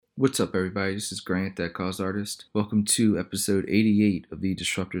What's up, everybody? This is Grant, that cause artist. Welcome to episode 88 of the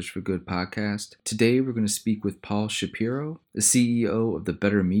Disruptors for Good podcast. Today, we're going to speak with Paul Shapiro, the CEO of the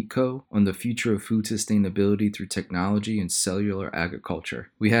Better Meat Co., on the future of food sustainability through technology and cellular agriculture.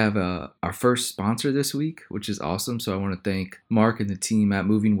 We have our first sponsor this week, which is awesome. So I want to thank Mark and the team at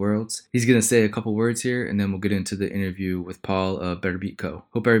Moving Worlds. He's going to say a couple words here, and then we'll get into the interview with Paul of Better Meat Co.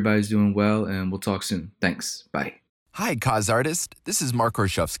 Hope everybody's doing well, and we'll talk soon. Thanks. Bye. Hi, cause artist. This is Mark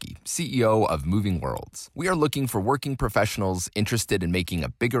Horshofsky, CEO of Moving Worlds. We are looking for working professionals interested in making a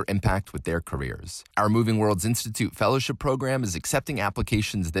bigger impact with their careers. Our Moving Worlds Institute Fellowship Program is accepting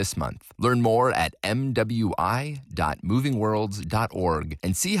applications this month. Learn more at mwi.movingworlds.org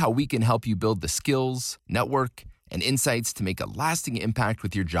and see how we can help you build the skills, network, and insights to make a lasting impact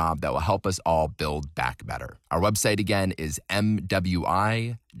with your job that will help us all build back better. Our website again is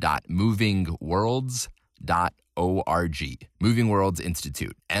mwi.movingworlds.org. Moving Worlds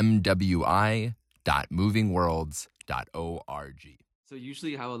Institute, mwi.movingworlds.org. So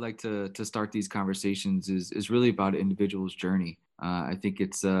usually how I like to start these conversations is really about an individual's journey. I think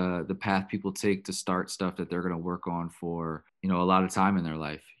it's the path people take to start stuff that they're going to work on for, a lot of time in their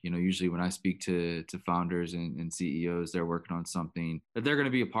life. Usually when I speak to founders and CEOs, they're working on something that they're going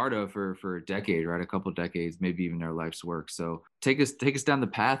to be a part of for a decade, right? A couple of decades, maybe even their life's work. So take us down the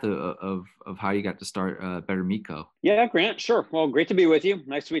path of how you got to start Better Meat Co. Yeah, Grant, sure. Well, great to be with you.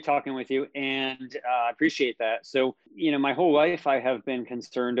 Nice to be talking with you, and I appreciate that. So, my whole life I have been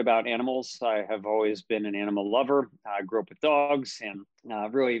concerned about animals. I have always been an animal lover. I grew up with dogs and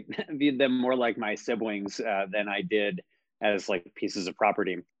really viewed them more like my siblings than I did as like pieces of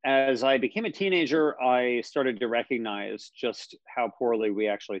property. As I became a teenager, I started to recognize just how poorly we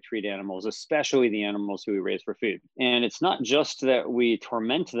actually treat animals, especially the animals who we raise for food. And it's not just that we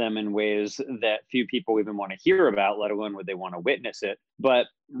torment them in ways that few people even want to hear about, let alone would they want to witness it, but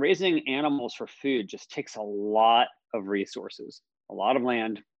raising animals for food just takes a lot of resources, a lot of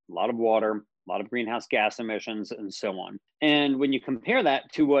land, a lot of water, a lot of greenhouse gas emissions, and so on. And when you compare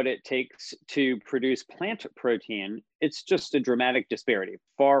that to what it takes to produce plant protein, it's just a dramatic disparity.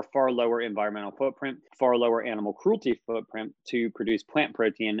 Far, far lower environmental footprint, far lower animal cruelty footprint to produce plant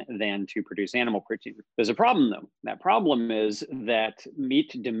protein than to produce animal protein. There's a problem, though. That problem is that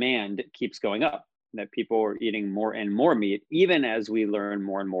meat demand keeps going up, that people are eating more and more meat, even as we learn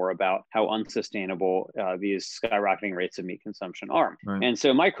more and more about how unsustainable these skyrocketing rates of meat consumption are. Right. And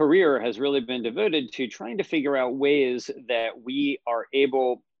so my career has really been devoted to trying to figure out ways that we are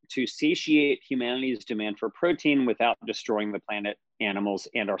able to satiate humanity's demand for protein without destroying the planet, animals,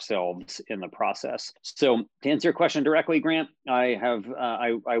 and ourselves in the process. So to answer your question directly, Grant, I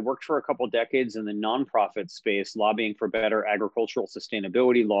worked for a couple of decades in the nonprofit space, lobbying for better agricultural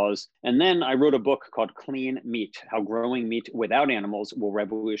sustainability laws. And then I wrote a book called Clean Meat: How Growing Meat Without Animals Will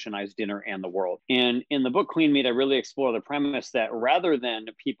Revolutionize Dinner and the World. And in the book Clean Meat, I really explore the premise that rather than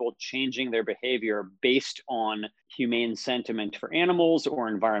people changing their behavior based on humane sentiment for animals or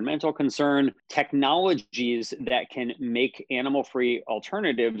environmental concern, technologies that can make animal-free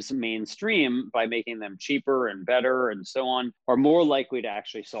alternatives mainstream by making them cheaper and better and so on are more likely to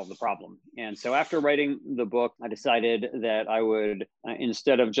actually solve the problem. And so after writing the book, I decided that I would,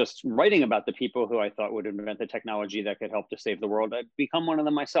 instead of just writing about the people who I thought would invent the technology that could help to save the world, I'd become one of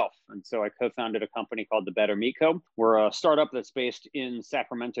them myself. And so I co-founded a company called the Better Meat Co. We're a startup that's based in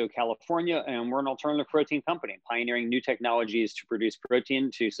Sacramento, California, and we're an alternative protein company, pioneering new technologies to produce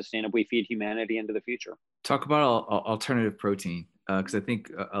protein to sustainably feed humanity into the future. Talk about alternative protein, because I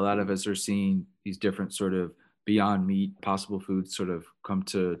think a lot of us are seeing these different sort of Beyond Meat, possible foods sort of come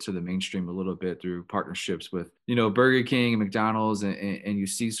to the mainstream a little bit through partnerships with, Burger King and McDonald's, and you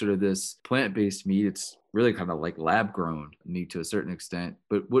see sort of this plant-based meat. It's really kind of like lab-grown meat to a certain extent.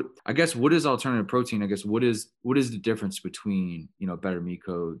 But what is alternative protein? I guess what is the difference between, Better Meat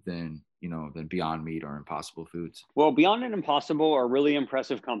Co. than Beyond Meat or Impossible Foods? Well, Beyond and Impossible are really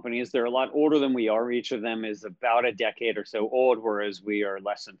impressive companies. They're a lot older than we are. Each of them is about a decade or so old, whereas we are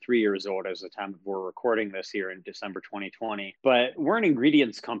less than 3 years old as the time we're recording this here in December 2020. But we're an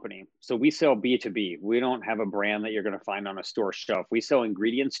ingredients company. So we sell B2B. We don't have a brand that you're going to find on a store shelf. We sell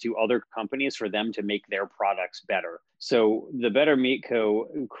ingredients to other companies for them to make their products better. So the Better Meat Co.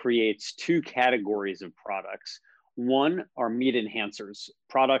 creates two categories of products. One are meat enhancers,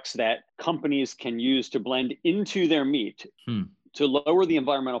 products that companies can use to blend into their meat to lower the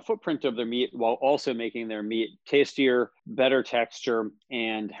environmental footprint of their meat while also making their meat tastier, better texture,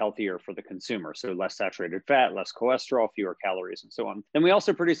 and healthier for the consumer. So less saturated fat, less cholesterol, fewer calories, and so on. Then we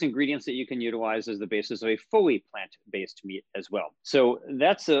also produce ingredients that you can utilize as the basis of a fully plant-based meat as well. So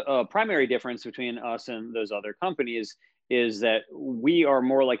that's a primary difference between us and those other companies, is that we are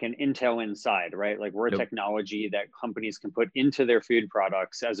more like an Intel Inside, right? Like we're a Yep. technology that companies can put into their food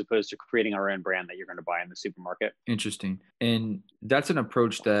products as opposed to creating our own brand that you're going to buy in the supermarket. Interesting. And that's an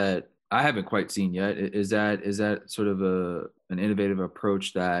approach that I haven't quite seen yet. Is that sort of an innovative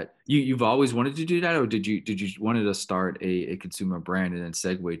approach that you've always wanted to do that, or did you wanted to start a consumer brand and then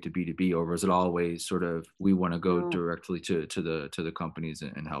segue to B2B, or was it always sort of we want to go directly to the companies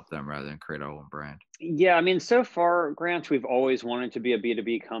and help them rather than create our own brand? Yeah, I mean, so far, Grant, we've always wanted to be a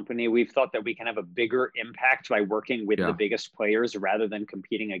B2B company. We've thought that we can have a bigger impact by working with the biggest players rather than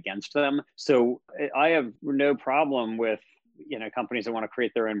competing against them. So I have no problem with companies that want to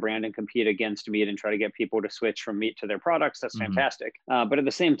create their own brand and compete against meat and try to get people to switch from meat to their products. That's fantastic. But at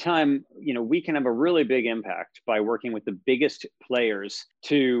the same time, we can have a really big impact by working with the biggest players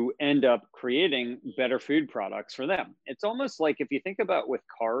to end up creating better food products for them. It's almost like if you think about with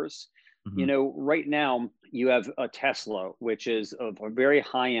cars, right now you have a Tesla, which is a very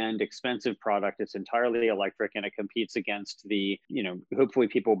high-end, expensive product. It's entirely electric, and it competes against hopefully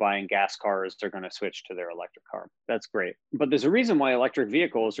people buying gas cars are going to switch to their electric car. That's great. But there's a reason why electric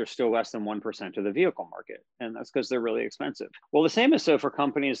vehicles are still less than 1% of the vehicle market, and that's because they're really expensive. Well, the same is so for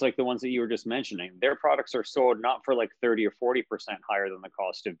companies like the ones that you were just mentioning. Their products are sold not for like 30 or 40% higher than the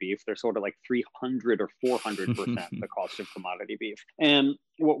cost of beef. They're sold at like 300 or 400% the cost of commodity beef. And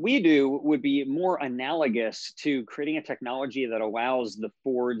what we do would be more analogous to creating a technology that allows the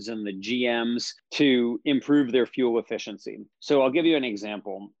Fords and the GMs to improve their fuel efficiency. So I'll give you an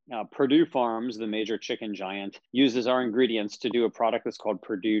example. Purdue Farms, the major chicken giant, uses our ingredients to do a product that's called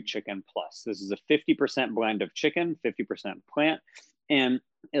Purdue Chicken Plus. This is a 50% blend of chicken, 50% plant. And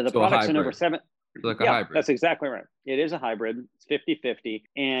the product's in over seven. Like a hybrid. That's exactly right. It is a hybrid. It's 50-50,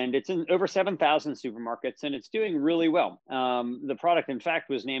 and it's in over 7,000 supermarkets, and it's doing really well. The product, in fact,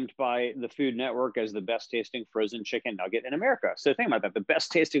 was named by the Food Network as the best tasting frozen chicken nugget in America. So think about that. The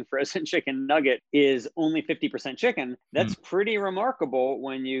best tasting frozen chicken nugget is only 50% chicken. That's pretty remarkable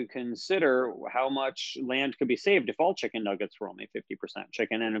when you consider how much land could be saved if all chicken nuggets were only 50%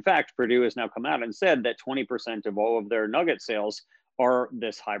 chicken. And in fact, Purdue has now come out and said that 20% of all of their nugget sales are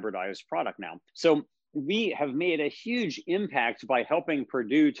this hybridized product now. So we have made a huge impact by helping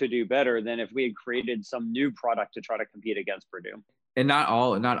Purdue to do better than if we had created some new product to try to compete against Purdue. And not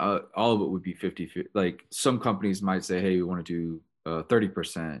all of it would be 50. Like some companies might say, hey, we want to do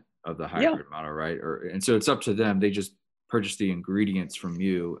 30% of the hybrid model, right? And so it's up to them. They just purchase the ingredients from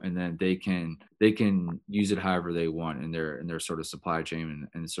you, and then they can use it however they want in their sort of supply chain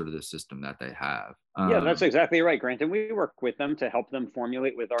and sort of the system that they have. Yeah, that's exactly right, Grant. And we work with them to help them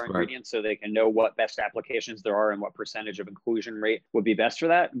formulate with our ingredients so they can know what best applications there are and what percentage of inclusion rate would be best for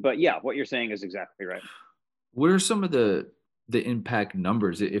that. But yeah, what you're saying is exactly right. What are some of the impact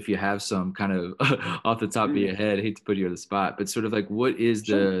numbers, if you have some kind of off the top of your head? I hate to put you on the spot, but sort of like what is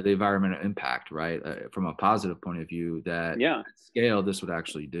the environmental impact, right? From a positive point of view that at scale this would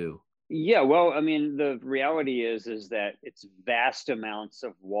actually do? Yeah, well, I mean, the reality is that it's vast amounts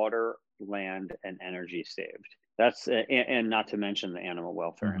of water, land, and energy saved. That's and not to mention the animal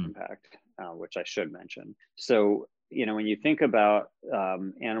welfare impact, which I should mention. So, when you think about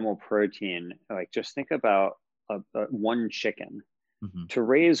animal protein, like just think about one chicken. To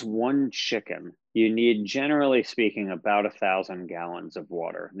raise one chicken, you need, generally speaking, about 1,000 gallons of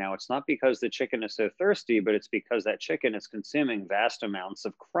water. Now, it's not because the chicken is so thirsty, but it's because that chicken is consuming vast amounts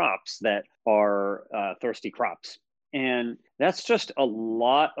of crops that are thirsty crops. And that's just a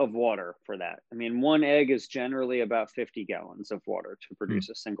lot of water for that. I mean, one egg is generally about 50 gallons of water to produce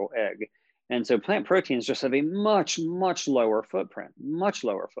a single egg. And so plant proteins just have a much, much lower footprint.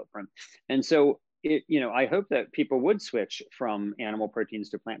 And so I hope that people would switch from animal proteins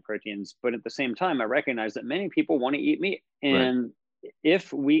to plant proteins, but at the same time, I recognize that many people want to eat meat. And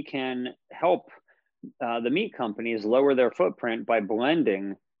if we can help the meat companies lower their footprint by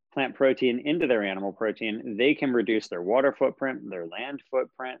blending plant protein into their animal protein, they can reduce their water footprint, their land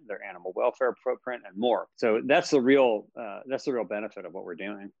footprint, their animal welfare footprint, and more. So that's the real benefit of what we're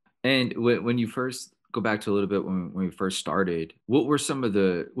doing. And when you first go back to a little bit when we first started, what were some of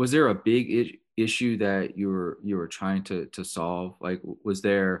was there a big issue that you were trying to solve? Like, was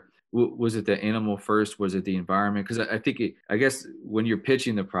it the animal first? Was it the environment? Because I guess when you're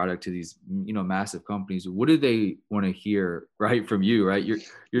pitching the product to these massive companies, what do they want to hear right from you? Right,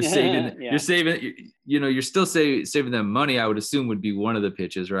 you're saving you're still saving them money. I would assume would be one of the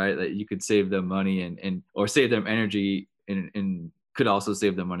pitches, right? That you could save them money and or save them energy and could also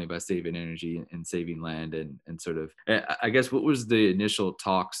save them money by saving energy and saving land and sort of, I guess, what was the initial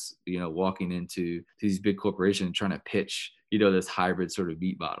talks, walking into these big corporations trying to pitch this hybrid sort of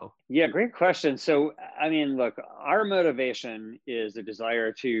meat model? Yeah, great question. So, I mean, look, our motivation is a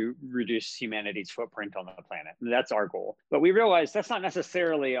desire to reduce humanity's footprint on the planet. That's our goal. But we realize that's not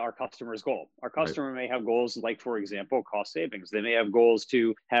necessarily our customer's goal. Our Right. customer may have goals like, for example, cost savings. They may have goals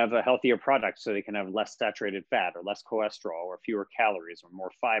to have a healthier product so they can have less saturated fat or less cholesterol or fewer calories or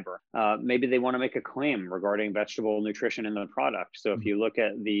more fiber. Maybe they want to make a claim regarding vegetable nutrition in the product. So, if you look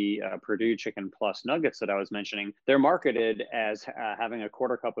at the Purdue Chicken Plus nuggets that I was mentioning, they're marketed as having a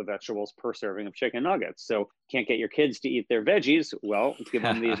quarter cup of vegetables per serving of chicken nuggets. So can't get your kids to eat their veggies. Well, give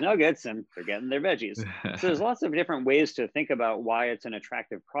them these nuggets and they're getting their veggies. So there's lots of different ways to think about why it's an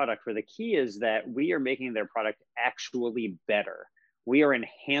attractive product. Where the key is that we are making their product actually better. We are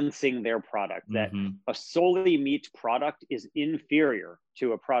enhancing their product. That a solely meat product is inferior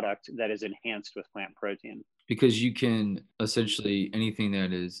to a product that is enhanced with plant protein. Because you can essentially anything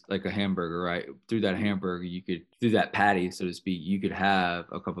that is like a hamburger, right? Through that hamburger, through that patty, so to speak, you could have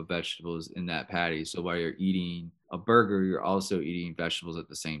a couple of vegetables in that patty. So while you're eating a burger, you're also eating vegetables at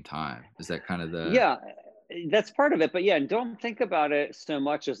the same time. Is that kind of the? Yeah, that's part of it. But yeah, don't think about it so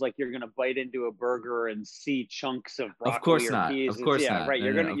much as like you're gonna bite into a burger and see chunks of Of broccoli course or not. peas. Of course Yeah, not. right.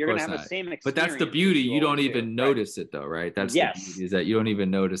 No, no, no, of You're gonna course have the not. same But that's the experience beauty. as you You don't always do. even Right. notice it though, right? That's the Yes. beauty, is that you don't even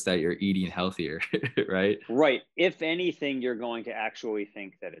notice that you're eating healthier, right? Right. If anything, you're going to actually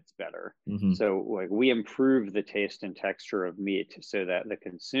think that it's better. Hmm. So like we improve the taste and texture of meat so that the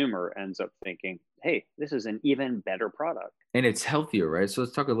consumer ends up thinking, hey, this is an even better product. And it's healthier, right? So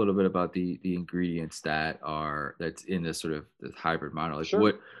let's talk a little bit about the ingredients that's in this sort of this hybrid model. Like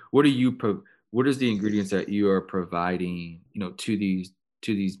Sure. what are you what is the ingredients that you are providing, to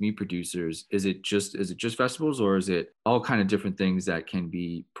these meat producers? Is it just vegetables, or is it all kind of different things that can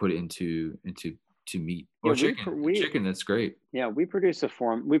be put into meat Yeah, or chicken? Chicken, that's great. we produce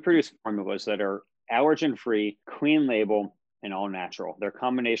formulas that are allergen free, clean label, and all natural. They're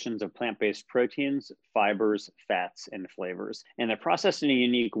combinations of plant-based proteins, fibers, fats, and flavors. And they're processed in a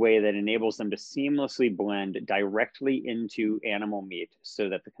unique way that enables them to seamlessly blend directly into animal meat so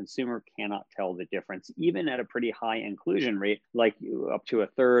that the consumer cannot tell the difference, even at a pretty high inclusion rate, like up to a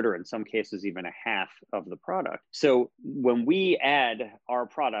third, or in some cases, even a half of the product. So when we add our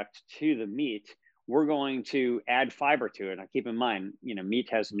product to the meat, we're going to add fiber to it. Now, keep in mind, meat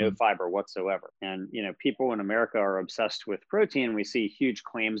has no Mhm. fiber whatsoever. And, people in America are obsessed with protein. We see huge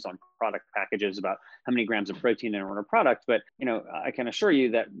claims on product packages about how many grams of protein in a product. But, I can assure you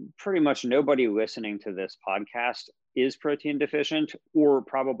that pretty much nobody listening to this podcast is protein deficient, or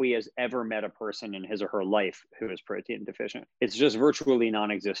probably has ever met a person in his or her life who is protein deficient. It's just virtually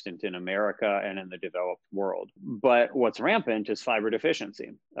non-existent in America and in the developed world. But what's rampant is fiber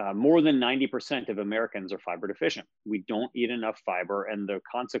deficiency. More than 90% of Americans are fiber deficient. We don't eat enough fiber, and the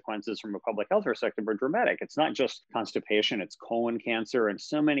consequences from a public health perspective are dramatic. It's not just constipation, it's colon cancer and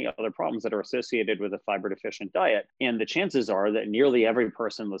so many other problems that are associated with a fiber deficient diet. And the chances are that nearly every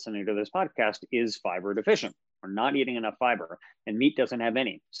person listening to this podcast is fiber deficient. We're not eating enough fiber, and meat doesn't have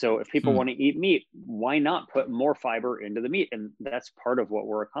any. So if people Hmm. want to eat meat, why not put more fiber into the meat? And that's part of what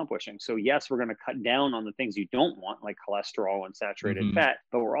we're accomplishing. So yes, we're going to cut down on the things you don't want, like cholesterol and saturated Mhm. fat,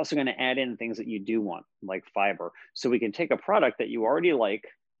 but we're also going to add in things that you do want, like fiber. So we can take a product that you already like,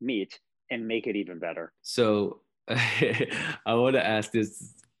 meat, and make it even better. So I want to ask,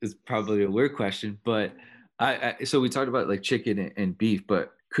 this is probably a weird question, but so we talked about like chicken and beef,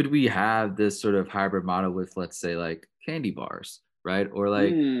 but could we have this sort of hybrid model with, let's say, like candy bars, right? Or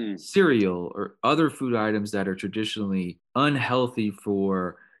like Mm. cereal or other food items that are traditionally unhealthy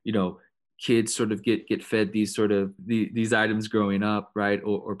for, kids sort of get fed these items growing up, right?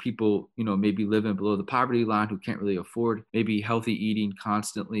 Or people, maybe living below the poverty line who can't really afford maybe healthy eating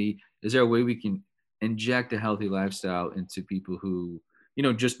constantly. Is there a way we can inject a healthy lifestyle into people who,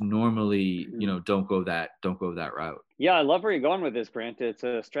 just normally, don't go that route? Yeah, I love where you're going with this, Grant. It's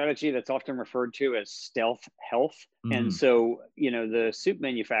a strategy that's often referred to as stealth health. And Hmm. so, the soup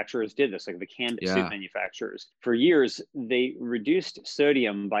manufacturers did this, like the canned soup Yeah. manufacturers. For years, they reduced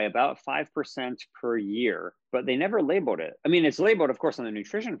sodium by about 5% per year, but they never labeled it. I mean, it's labeled, of course, on the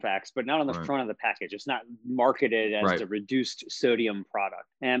nutrition facts, but not on the Right. front of the package. It's not marketed as Right. the reduced sodium product.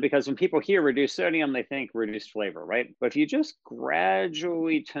 And because when people hear reduced sodium, they think reduced flavor, right? But if you just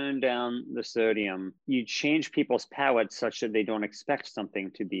gradually tone down the sodium, you change people's palates such that they don't expect something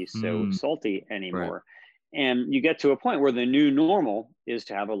to be so Mm, salty right. anymore. And you get to a point where the new normal is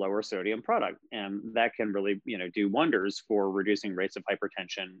to have a lower sodium product. And that can really, do wonders for reducing rates of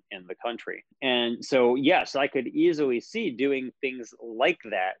hypertension in the country. And so, yes, I could easily see doing things like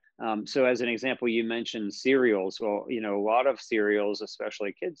that. So as an example, you mentioned cereals. Well, a lot of cereals,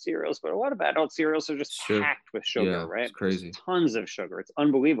 especially kids cereals, but a lot of adult cereals are just Sure. packed with sugar, Yeah, right? it's crazy. Just tons of sugar. It's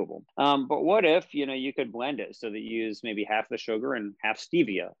unbelievable. But what if, you could blend it so that you use maybe half the sugar and half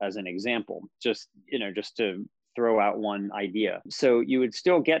stevia as an example, just to throw out one idea. So you would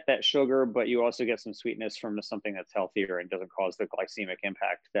still get that sugar, but you also get some sweetness from something that's healthier and doesn't cause the glycemic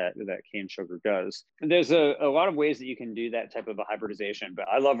impact that cane sugar does. And there's a lot of ways that you can do that type of a hybridization, but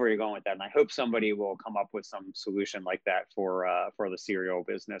I love where you're going with that. And I hope somebody will come up with some solution like that for the cereal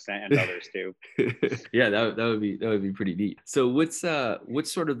business and others too. Yeah, that would be pretty neat. So what's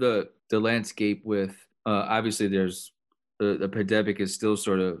sort of the landscape with obviously there's the pandemic is still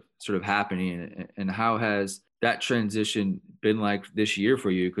sort of happening, and how has that transition been like this year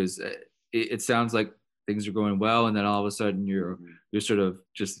for you? Because it sounds like things are going well, and then all of a sudden you're sort of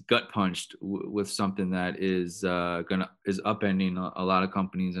just gut punched with something that is upending a lot of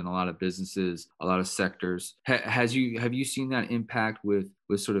companies and a lot of businesses, a lot of sectors. Have you seen that impact with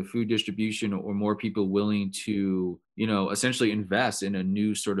sort of food distribution, or more people willing to essentially invest in a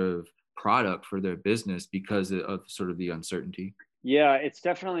new sort of product for their business because of sort of the uncertainty? Yeah, it's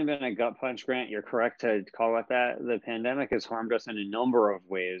definitely been a gut punch, Grant. You're correct to call it that. The pandemic has harmed us in a number of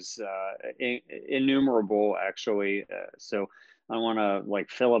ways, innumerable, actually. So I want to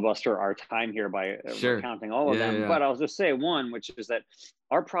filibuster our time here by Sure. recounting all of them. Yeah. But I'll just say one, which is that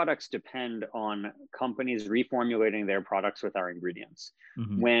our products depend on companies reformulating their products with our ingredients.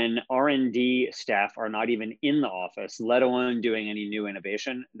 Mm-hmm. When R&D staff are not even in the office, let alone doing any new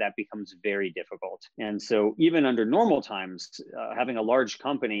innovation, that becomes very difficult. And so even under normal times, having a large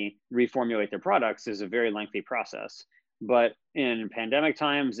company reformulate their products is a very lengthy process. But in pandemic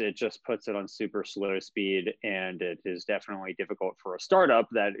times, it just puts it on super slow speed. And it is definitely difficult for a startup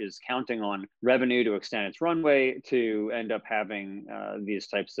that is counting on revenue to extend its runway to end up having these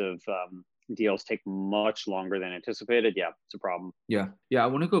types of deals take much longer than anticipated. Yeah, it's a problem. Yeah. I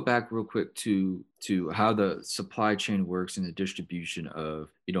want to go back real quick to how the supply chain works in the distribution of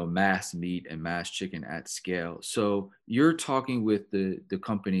mass meat and mass chicken at scale. So you're talking with the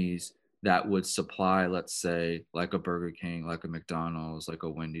companies that would supply, let's say, like a Burger King, like a McDonald's, like a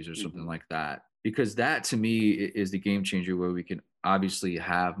Wendy's, or something like that. Because that, to me, is the game changer, where we can obviously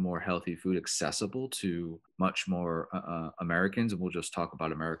have more healthy food accessible to much more Americans. And we'll just talk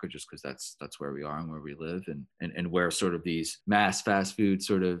about America just because that's where we are and where we live, and where sort of these mass fast food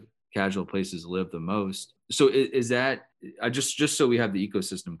sort of casual places live the most. So is that just so we have the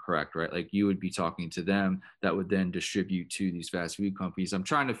ecosystem correct, right? Like you would be talking to them that would then distribute to these fast food companies. I'm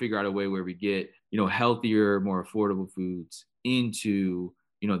trying to figure out a way where we get, healthier, more affordable foods into,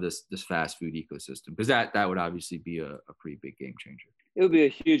 this fast food ecosystem, because that would obviously be a pretty big game changer. It would be a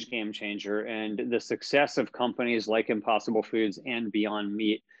huge game changer. And the success of companies like Impossible Foods and Beyond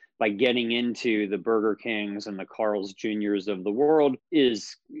Meat by getting into the Burger Kings and the Carl's Jr.'s of the world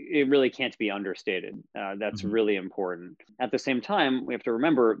it really can't be understated. That's really important. At the same time, we have to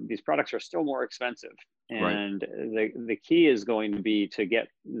remember these products are still more expensive. And the key is going to be to get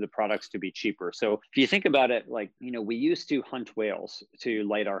the products to be cheaper. So if you think about it, we used to hunt whales to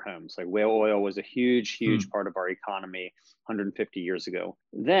light our homes. Like whale oil was a huge part of our economy 150 years ago.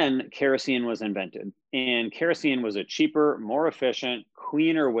 Then kerosene was invented, and kerosene was a cheaper, more efficient,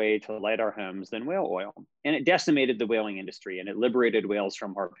 cleaner way to light our homes than whale oil. And it decimated the whaling industry, and it liberated whales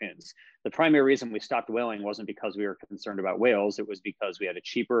from harpoons. The primary reason we stopped whaling wasn't because we were concerned about whales. It was because we had a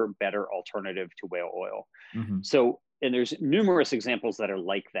cheaper, better alternative to whale oil. So, and there's numerous examples that are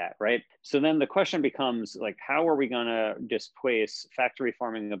like that, right? So then the question becomes how are we going to displace factory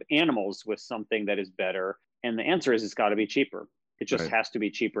farming of animals with something that is better? And the answer is it's got to be cheaper. It just has to be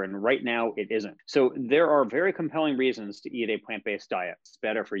cheaper. And right now it isn't. So there are very compelling reasons to eat a plant-based diet. It's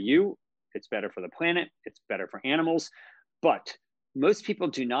better for you. It's better for the planet. It's better for animals. But most people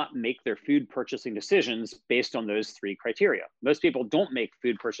do not make their food purchasing decisions based on those three criteria. Most people don't make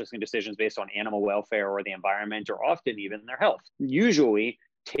food purchasing decisions based on animal welfare or the environment, or often even their health. Usually,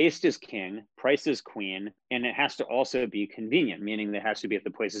 taste is king, price is queen, and it has to also be convenient, meaning it has to be at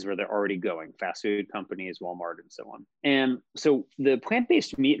the places where they're already going, fast food companies, Walmart, and so on. And so the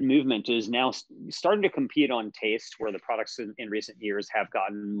plant-based meat movement is now starting to compete on taste, where the products in recent years have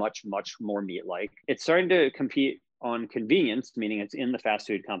gotten much, much more meat-like. It's starting to compete on convenience, meaning it's in the fast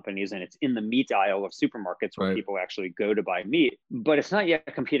food companies and it's in the meat aisle of supermarkets where people actually go to buy meat, but it's not yet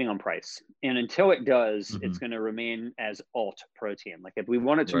competing on price. And until it does, it's going to remain as alt protein. Like if we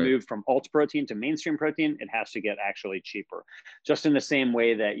want it to move from alt protein to mainstream protein, it has to get actually cheaper. Just in the same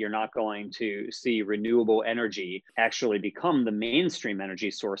way that you're not going to see renewable energy actually become the mainstream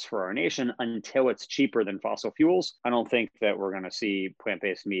energy source for our nation until it's cheaper than fossil fuels. I don't think that we're going to see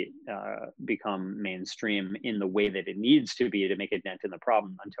plant-based meat become mainstream in the way that it needs to be to make a dent in the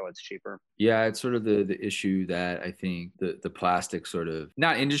problem until it's cheaper. Yeah, it's sort of the issue that I think the plastic sort of,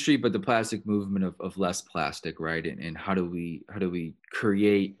 not industry, but the plastic movement of less plastic, right? And how do we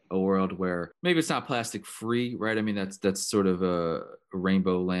create a world where maybe it's not plastic free, right? I mean, that's sort of a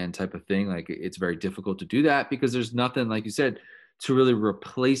rainbow land type of thing. Like it's very difficult to do that because there's nothing, like you said, to really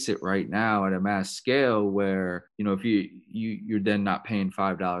replace it right now at a mass scale where, you know, if you're then not paying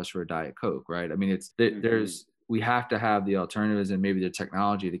 $5 for a Diet Coke, right? I mean, we have to have the alternatives and maybe the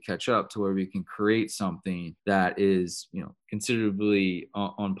technology to catch up to where we can create something that is, you know, considerably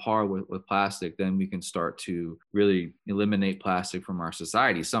on par with plastic. Then we can start to really eliminate plastic from our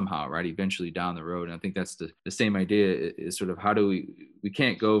society somehow, right? Eventually down the road. And I think that's the same idea is sort of how do we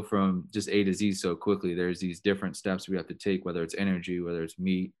can't go from just A to Z so quickly. There's these different steps we have to take, whether it's energy, whether it's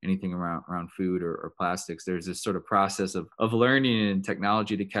meat, anything around food or plastics. There's this sort of process of learning and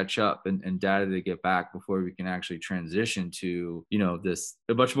technology to catch up and data to get back before we can actually transition to, you know, this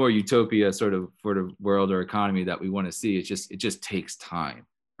a much more utopia sort of world or economy that we want to see. It just takes time,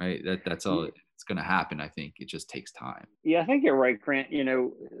 right? That's all it's going to happen. I think it just takes time. Yeah, I think you're right, Grant. You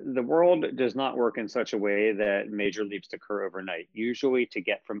know, the world does not work in such a way that major leaps occur overnight. Usually to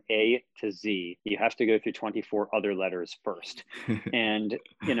get from A to Z, you have to go through 24 other letters first. And,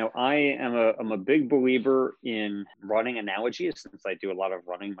 you know, I'm a big believer in running analogies since I do a lot of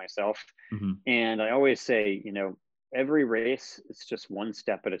running myself. And I always say, you know, every race, it's just one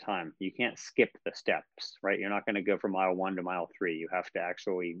step at a time. You can't skip the steps, right? You're not going to go from mile 1 to mile 3. You have to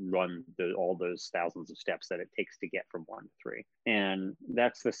actually run all those thousands of steps that it takes to get from 1 to 3. And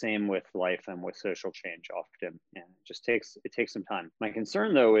that's the same with life and with social change often. And it takes some time. My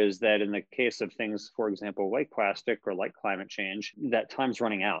concern though is that in the case of things, for example, like plastic or like climate change, that time's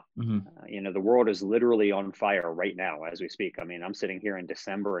running out. You know, the world is literally on fire right now as we speak. I mean, I'm sitting here in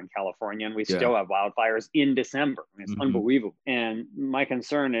December in California and we still have wildfires in December. It's unbelievable. And my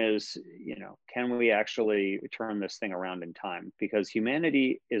concern is, you know, can we actually turn this thing around in time? Because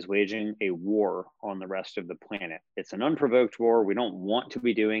humanity is waging a war on the rest of the planet. It's an unprovoked war. We don't want to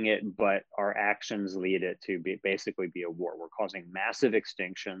be doing it, but our actions lead it to basically be a war. We're causing massive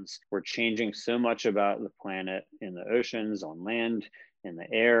extinctions. We're changing so much about the planet in the oceans, on land, in the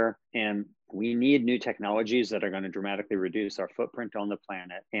air. And we need new technologies that are going to dramatically reduce our footprint on the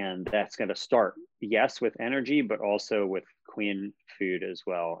planet. And that's going to start, yes, with energy, but also with clean food as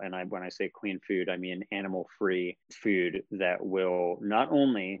well. And when I say clean food, I mean animal-free food that will not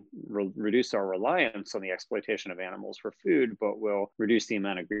only reduce our reliance on the exploitation of animals for food, but will reduce the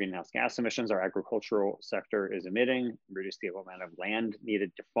amount of greenhouse gas emissions our agricultural sector is emitting, reduce the amount of land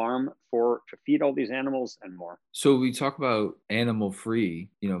needed to farm to feed all these animals, and more. So we talk about animal-free,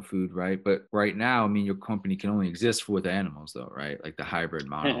 you know, food, right? But right now, I mean, your company can only exist with animals, though, right? Like the hybrid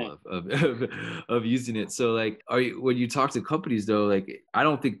model of using it. So, like, when you talk to companies, though, like, I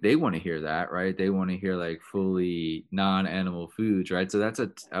don't think they want to hear that, right? They want to hear like fully non-animal foods, right? So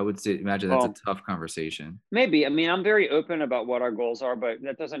I would say, imagine that's a tough conversation. Maybe. I mean, I'm very open about what our goals are, but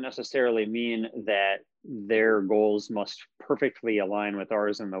that doesn't necessarily mean that their goals must perfectly align with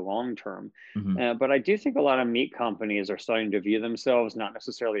ours in the long term. But I do think a lot of meat companies are starting to view themselves not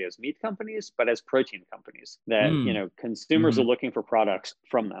necessarily as meat companies, but as protein companies that, you know, consumers are looking for products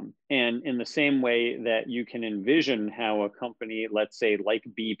from them. And in the same way that you can envision how a company, let's say like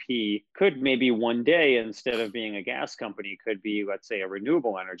BP, could maybe one day, instead of being a gas company, could be, let's say, a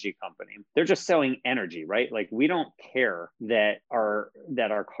renewable energy company. They're just selling energy, right? Like we don't care that our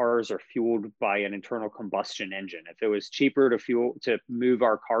cars are fueled by an internal combustion engine. If it was cheaper to move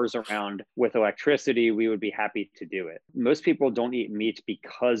our cars around with electricity, we would be happy to do it. Most people don't eat meat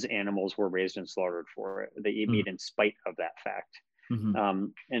because animals were raised and slaughtered for it. They eat meat in spite of that fact.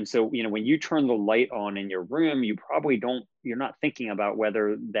 And so, you know, when you turn the light on in your room, you're not thinking about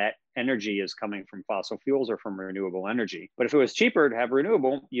whether that energy is coming from fossil fuels or from renewable energy. But if it was cheaper to have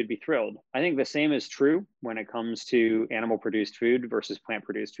renewable, you'd be thrilled. I think the same is true when it comes to animal produced food versus plant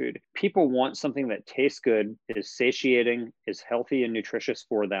produced food. People want something that tastes good, is satiating, is healthy and nutritious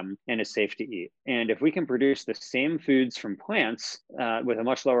for them, and is safe to eat. And if we can produce the same foods from plants with a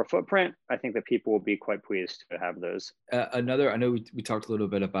much lower footprint, I think that people will be quite pleased to have those. I know we talked a little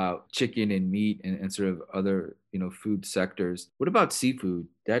bit about chicken and meat and sort of other food sectors. What about seafood?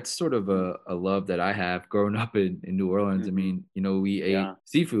 That's sort of a love that I have growing up in New Orleans. I Mm-hmm. mean, we ate Yeah.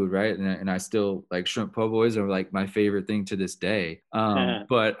 seafood, right? And I still like shrimp po' boys are like my favorite thing to this day.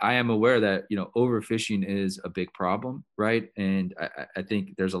 But I am aware that, overfishing is a big problem, right? And I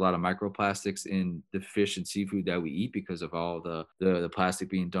think there's a lot of microplastics in the fish and seafood that we eat because of all the plastic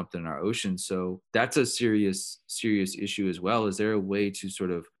being dumped in our oceans. So that's a serious issue as well. Is there a way to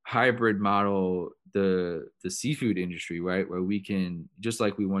sort of hybrid model the seafood industry, right, where we can, just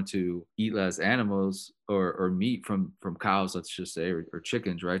like we want to eat less animals or meat from cows, let's just say, or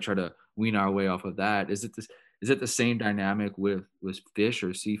chickens, right, try to wean our way off of that? Is it the same dynamic with fish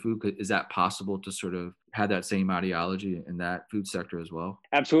or seafood? Is that possible to sort of have that same ideology in that food sector as well?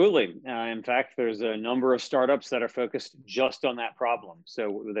 Absolutely. In fact, there's a number of startups that are focused just on that problem.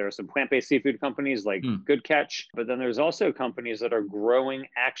 So there are some plant-based seafood companies like Good Catch, but then there's also companies that are growing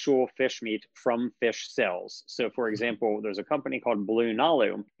actual fish meat from fish cells. So for example, there's a company called Blue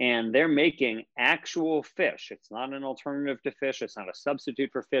Nalu, and they're making actual fish. It's not an alternative to fish. It's not a substitute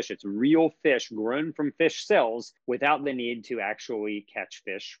for fish. It's real fish grown from fish cells without the need to actually catch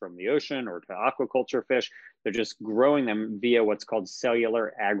fish from the ocean or to aquaculture fish. They're just growing them via what's called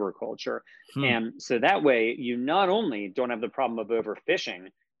cellular agriculture. And so that way, you not only don't have the problem of overfishing,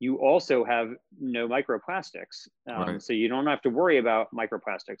 you also have no microplastics. Right. So you don't have to worry about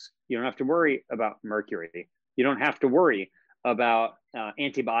microplastics. You don't have to worry about mercury. You don't have to worry about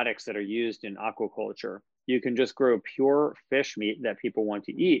antibiotics that are used in aquaculture. You can just grow pure fish meat that people want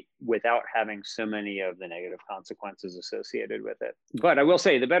to eat without having so many of the negative consequences associated with it. But I will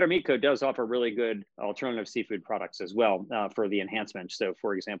say the Better Meat Co. does offer really good alternative seafood products as well for the enhancement. So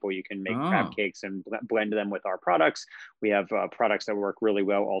for example, you can make crab cakes and blend them with our products. We have products that work really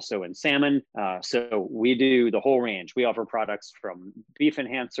well also in salmon. So we do the whole range. We offer products from beef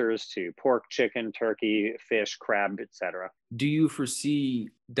enhancers to pork, chicken, turkey, fish, crab, etc. Do you foresee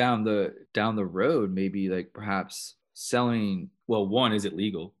down the road maybe like perhaps selling, well, one, is it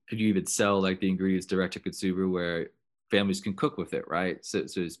legal? Could you even sell like the ingredients direct to consumer where families can cook with it, right, so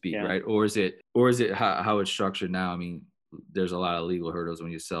to speak, Yeah. right? Or is it how it's structured now? I mean, there's a lot of legal hurdles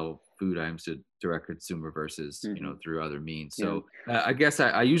when you sell food items to direct consumer versus through other means. So I guess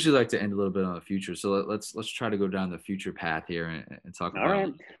I usually like to end a little bit on the future. So let's try to go down the future path here and talk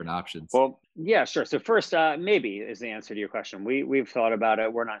about different options. Well, yeah, sure. So first, maybe is the answer to your question. We've thought about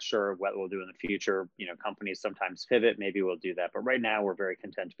it. We're not sure what we'll do in the future. Companies sometimes pivot. Maybe we'll do that. But right now, we're very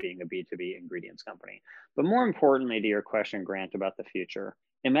content being a B2B ingredients company. But more importantly to your question, Grant, about the future,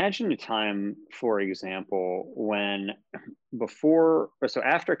 imagine a time, for example, when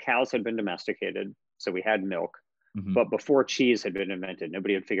after cows had been domesticated, so we had milk, but before cheese had been invented,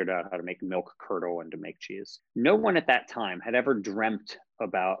 nobody had figured out how to make milk curdle and to make cheese. No one at that time had ever dreamt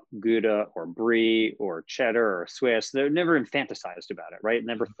about Gouda or Brie or cheddar or Swiss. They never fantasized about it, right?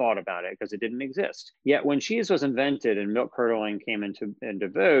 Never thought about it because it didn't exist. Yet when cheese was invented and milk curdling came into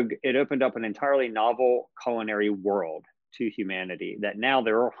vogue, it opened up an entirely novel culinary world to humanity, that now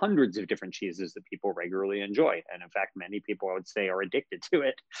there are hundreds of different cheeses that people regularly enjoy. And in fact, many people, I would say, are addicted to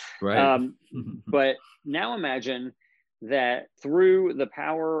it. Right. But now imagine that through the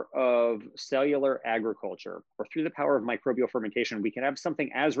power of cellular agriculture or through the power of microbial fermentation, we can have something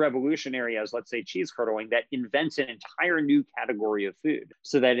as revolutionary as, let's say, cheese curdling that invents an entire new category of food.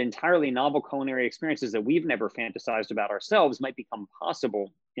 So that entirely novel culinary experiences that we've never fantasized about ourselves might become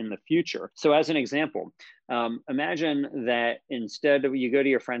possible in the future. So as an example, imagine that instead of you go to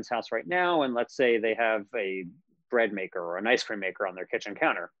your friend's house right now, and let's say they have a bread maker or an ice cream maker on their kitchen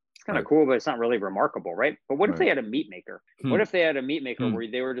counter. It's kind of cool, but it's not really remarkable, right? But what if they had a meat maker? What if they had a meat maker where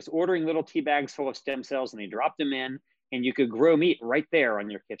they were just ordering little tea bags full of stem cells and they dropped them in and you could grow meat right there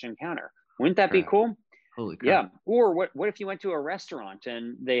on your kitchen counter? Wouldn't that be cool? Holy crap. Yeah. Or what if you went to a restaurant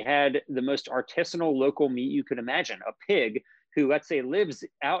and they had the most artisanal local meat you could imagine, a pig who, let's say, lives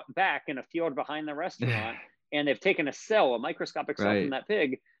out back in a field behind the restaurant, and they've taken a microscopic cell from that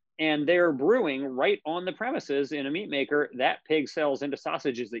pig, and they're brewing right on the premises in a meat maker. That pig sells into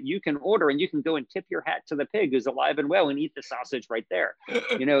sausages that you can order, and you can go and tip your hat to the pig who's alive and well and eat the sausage right there.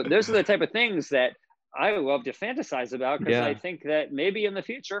 Those are the type of things that I love to fantasize about, because I think that maybe in the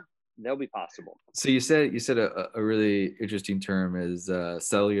future they'll be possible. So you said a really interesting term is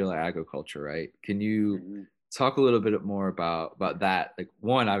cellular agriculture, right? Can you talk a little bit more about that? Like,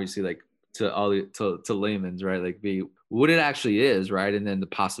 one, obviously, like to layman's, right? Like what it actually is, right? And then the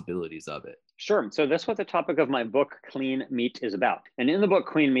possibilities of it. Sure. So that's what the topic of my book, Clean Meat, is about. And in the book,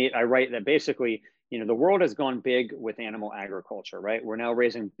 Clean Meat, I write that basically the world has gone big with animal agriculture, right? We're now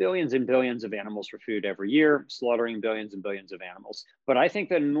raising billions and billions of animals for food every year, slaughtering billions and billions of animals. But I think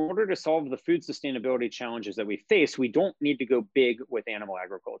that in order to solve the food sustainability challenges that we face, we don't need to go big with animal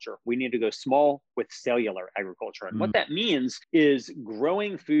agriculture. We need to go small with cellular agriculture. And what that means is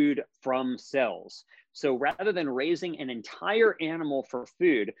growing food from cells. So rather than raising an entire animal for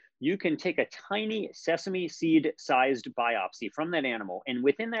food, you can take a tiny sesame seed sized biopsy from that animal. And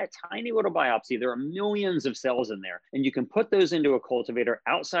within that tiny little biopsy, there are millions of cells in there. And you can put those into a cultivator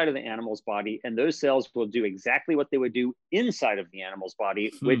outside of the animal's body. And those cells will do exactly what they would do inside of the animal's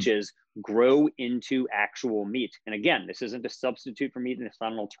body, which is grow into actual meat. And again, this isn't a substitute for meat, and it's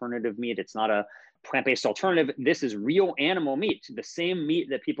not an alternative meat. It's not a plant-based alternative. This is real animal meat, the same meat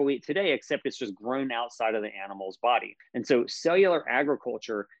that people eat today, except it's just grown outside of the animal's body. And so cellular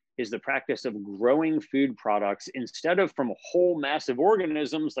agriculture is the practice of growing food products instead of from whole massive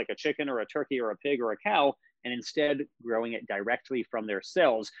organisms like a chicken or a turkey or a pig or a cow, and instead growing it directly from their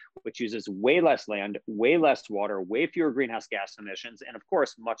cells, which uses way less land, way less water, way fewer greenhouse gas emissions, and of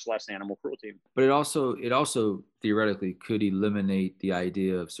course, much less animal cruelty. But it also theoretically could eliminate the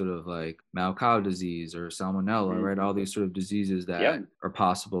idea of sort of like mad cow disease or salmonella, right? All these sort of diseases that are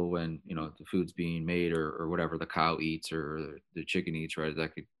possible when, the food's being made or whatever the cow eats or the chicken eats, right?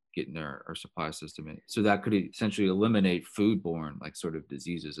 That could get in our supply system. So that could essentially eliminate foodborne like sort of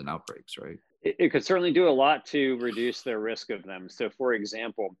diseases and outbreaks, right? It could certainly do a lot to reduce the risk of them. So for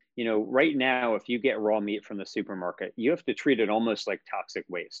example, right now, if you get raw meat from the supermarket, you have to treat it almost like toxic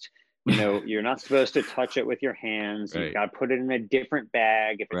waste. You're not supposed to touch it with your hands. Right. You got to put it in a different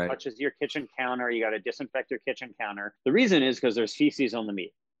bag. If it touches your kitchen counter, you got to disinfect your kitchen counter. The reason is because there's feces on the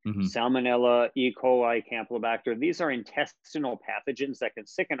meat. Salmonella, E. coli, Campylobacter. These are intestinal pathogens that can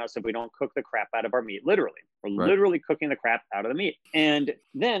sicken us if we don't cook the crap out of our meat, literally. We're literally cooking the crap out of the meat. And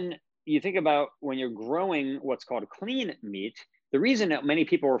then you think about when you're growing what's called clean meat, the reason that many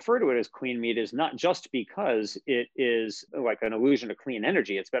people refer to it as clean meat is not just because it is like an illusion of clean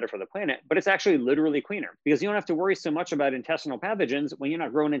energy, it's better for the planet, but it's actually literally cleaner because you don't have to worry so much about intestinal pathogens when you're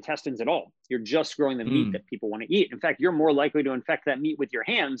not growing intestines at all. You're just growing the meat that people want to eat. In fact, you're more likely to infect that meat with your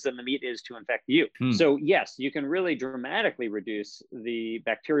hands than the meat is to infect you. So yes, you can really dramatically reduce the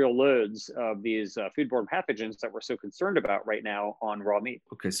bacterial loads of these foodborne pathogens that we're so concerned about right now on raw meat.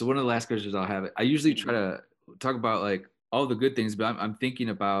 Okay, so one of the last questions I'll have, I usually try to talk about like all the good things, but I'm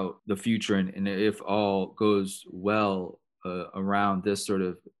thinking about the future and if all goes well around this sort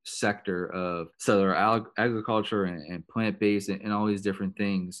of sector of cellular agriculture and plant-based and all these different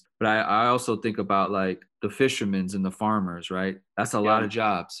things. But I also think about like the fishermen and the farmers, right? That's a lot of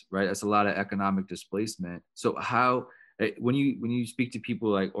jobs, right? That's a lot of economic displacement. So how, when you speak to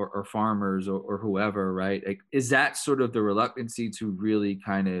people like or farmers or whoever, right? Like, is that sort of the reluctancy to really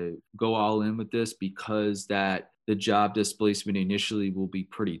kind of go all in with this because that the job displacement initially will be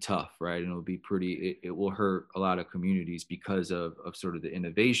pretty tough, right? And it'll be it will hurt a lot of communities because of sort of the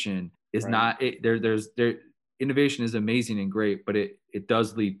innovation is not innovation is amazing and great, but it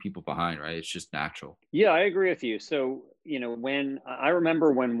does leave people behind, right? It's just natural. Yeah, I agree with you. So, when I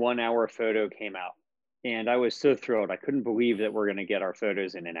remember when 1 hour photo came out, and I was so thrilled. I couldn't believe that we're going to get our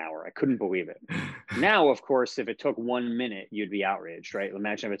photos in an hour. I couldn't believe it. Now, of course, if it took 1 minute, you'd be outraged, right?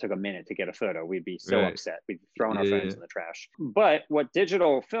 Imagine if it took a minute to get a photo. We'd be so upset. We'd be throwing our phones in the trash. But what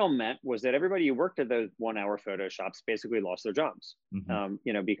digital film meant was that everybody who worked at those 1 hour photo shops basically lost their jobs.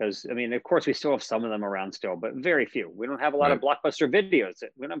 Because, of course, we still have some of them around still, but very few. We don't have a lot of Blockbuster videos.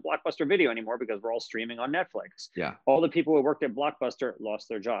 We don't have Blockbuster video anymore because we're all streaming on Netflix. Yeah. All the people who worked at Blockbuster lost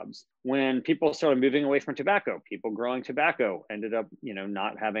their jobs. When people started moving away from tobacco, people growing tobacco ended up,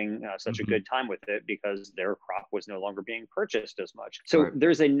 not having such a good time with it because their crop was no longer being purchased as much. So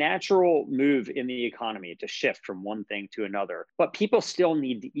there's a natural move in the economy to shift from one thing to another, but people still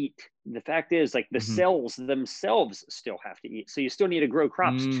need to eat. The fact is, like, the cells themselves still have to eat. So you still need to grow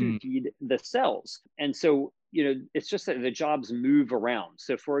crops to feed the cells. And so, it's just that the jobs move around.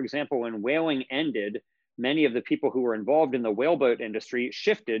 So for example, when whaling ended, many of the people who were involved in the whaleboat industry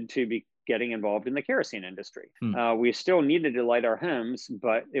shifted to be getting involved in the kerosene industry. We still needed to light our homes,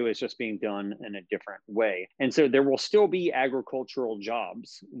 but it was just being done in a different way. And so there will still be agricultural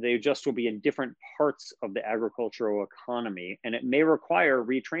jobs. They just will be in different parts of the agricultural economy. And it may require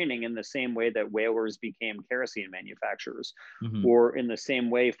retraining in the same way that whalers became kerosene manufacturers, or in the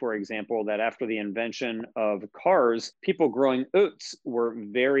same way, for example, that after the invention of cars, people growing oats were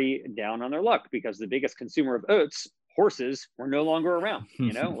very down on their luck because the biggest consumer of oats, horses, were no longer around.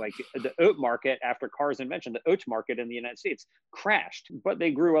 Like the oat market after cars invention, the oat market in the United States crashed, but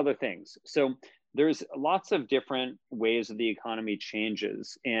they grew other things. So there's lots of different ways that the economy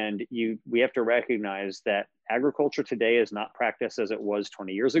changes, and we have to recognize that agriculture today is not practiced as it was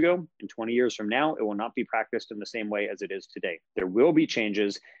 20 years ago, and 20 years from now it will not be practiced in the same way as it is today. There will be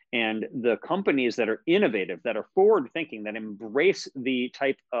changes, and the companies that are innovative, that are forward thinking, that embrace the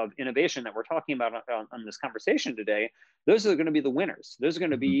type of innovation that we're talking about on this conversation today, those are going to be the winners. Those are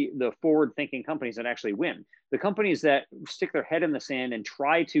going to be the forward thinking companies that actually win. The companies that stick their head in the sand and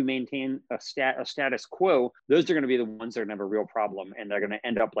try to maintain a status quo, those are going to be the ones that are going to have a real problem, and they're going to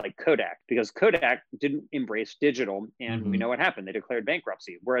end up like Kodak, because Kodak didn't embrace digital, and we know what happened. They declared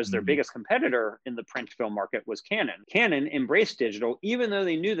bankruptcy, whereas their biggest competitor in the print film market was Canon. Canon embraced digital, even though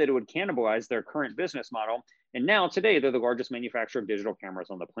they knew that it would cannibalize their current business model. And now today they're the largest manufacturer of digital cameras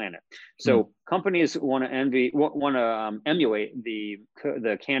on the planet. So companies want to emulate the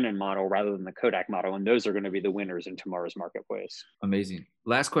Canon model rather than the Kodak model, and those are going to be the winners in tomorrow's marketplace. Amazing.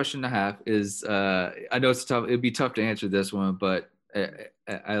 Last question I have is, I know it's tough. It'd be tough to answer this one, but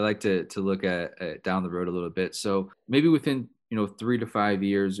I like to look at down the road a little bit. So maybe within 3 to 5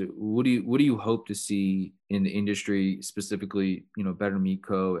 years, what do you hope to see in the industry, specifically Better Meat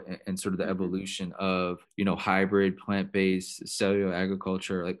Co. and sort of the evolution of hybrid, plant-based, cellular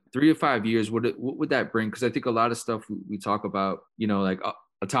agriculture? Like 3 to 5 years, what would that bring? Because I think a lot of stuff we talk about, like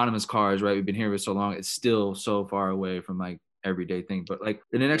autonomous cars, right? We've been hearing it so long, it's still so far away from like everyday thing. But like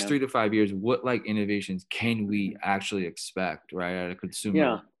in the next 3 to 5 years, what like innovations can we actually expect, right, at a consumer?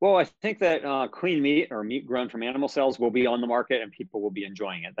 Yeah, well, I think that clean meat or meat grown from animal cells will be on the market and people will be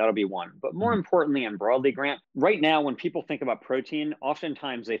enjoying it. That'll be one. But more importantly and broadly, Grant, right now when people think about protein,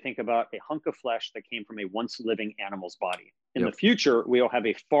 oftentimes they think about a hunk of flesh that came from a once living animal's body. In the future, we'll have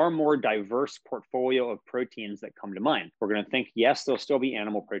a far more diverse portfolio of proteins that come to mind. We're going to think, yes, there'll still be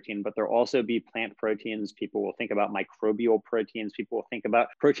animal protein, but there'll also be plant proteins. People will think about microbial proteins. People will think about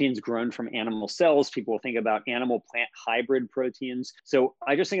proteins grown from animal cells. People will think about animal-plant hybrid proteins. So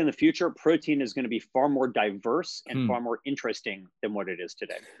I just think in the future, protein is going to be far more diverse and far more interesting than what it is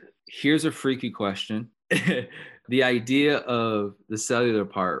today. Here's a freaky question. The idea of the cellular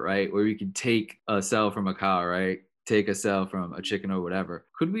part, right, where we can take a cell from a cow, right? Take a cell from a chicken or whatever.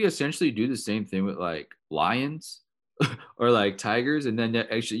 Could we essentially do the same thing with like lions or like tigers? And then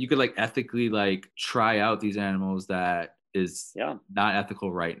actually you could like ethically like try out these animals that is not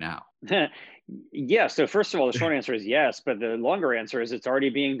ethical right now. Yeah. So first of all, the short answer is yes, but the longer answer is it's already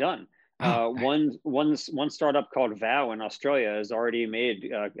being done. One startup called Vow in Australia has already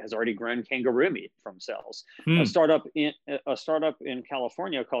grown kangaroo meat from cells. A startup in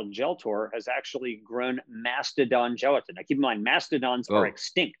California called Geltor has actually grown mastodon gelatin. Now keep in mind, mastodons are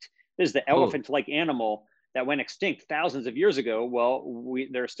extinct. This is the elephant-like animal that went extinct thousands of years ago. Well,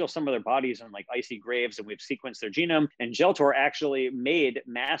 there are still some of their bodies in like icy graves, and we've sequenced their genome. And Geltor actually made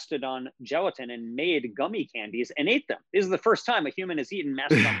mastodon gelatin and made gummy candies and ate them. This is the first time a human has eaten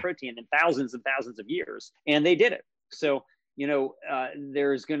mastodon protein in thousands and thousands of years, and they did it. So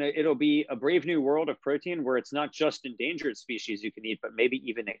it'll be a brave new world of protein where it's not just endangered species you can eat, but maybe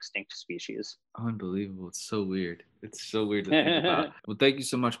even extinct species. Unbelievable. It's so weird. It's so weird to think about. Well, thank you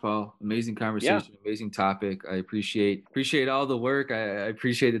so much, Paul. Amazing conversation, amazing topic. I appreciate all the work. I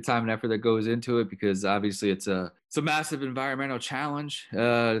appreciate the time and effort that goes into it, because obviously it's a massive environmental challenge.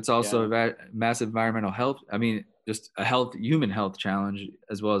 It's also a massive environmental health. I mean, just a human health challenge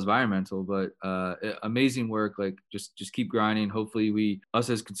as well as environmental, but amazing work. Like just keep grinding. Hopefully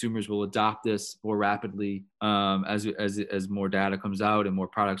us as consumers will adopt this more rapidly as more data comes out and more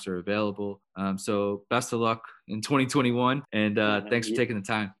products are available. So best of luck in 2021, and thanks for taking the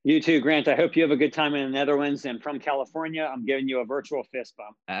time. You too, Grant. I hope you have a good time in the Netherlands, and from California, I'm giving you a virtual fist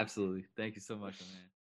bump. Absolutely. Thank you so much, man.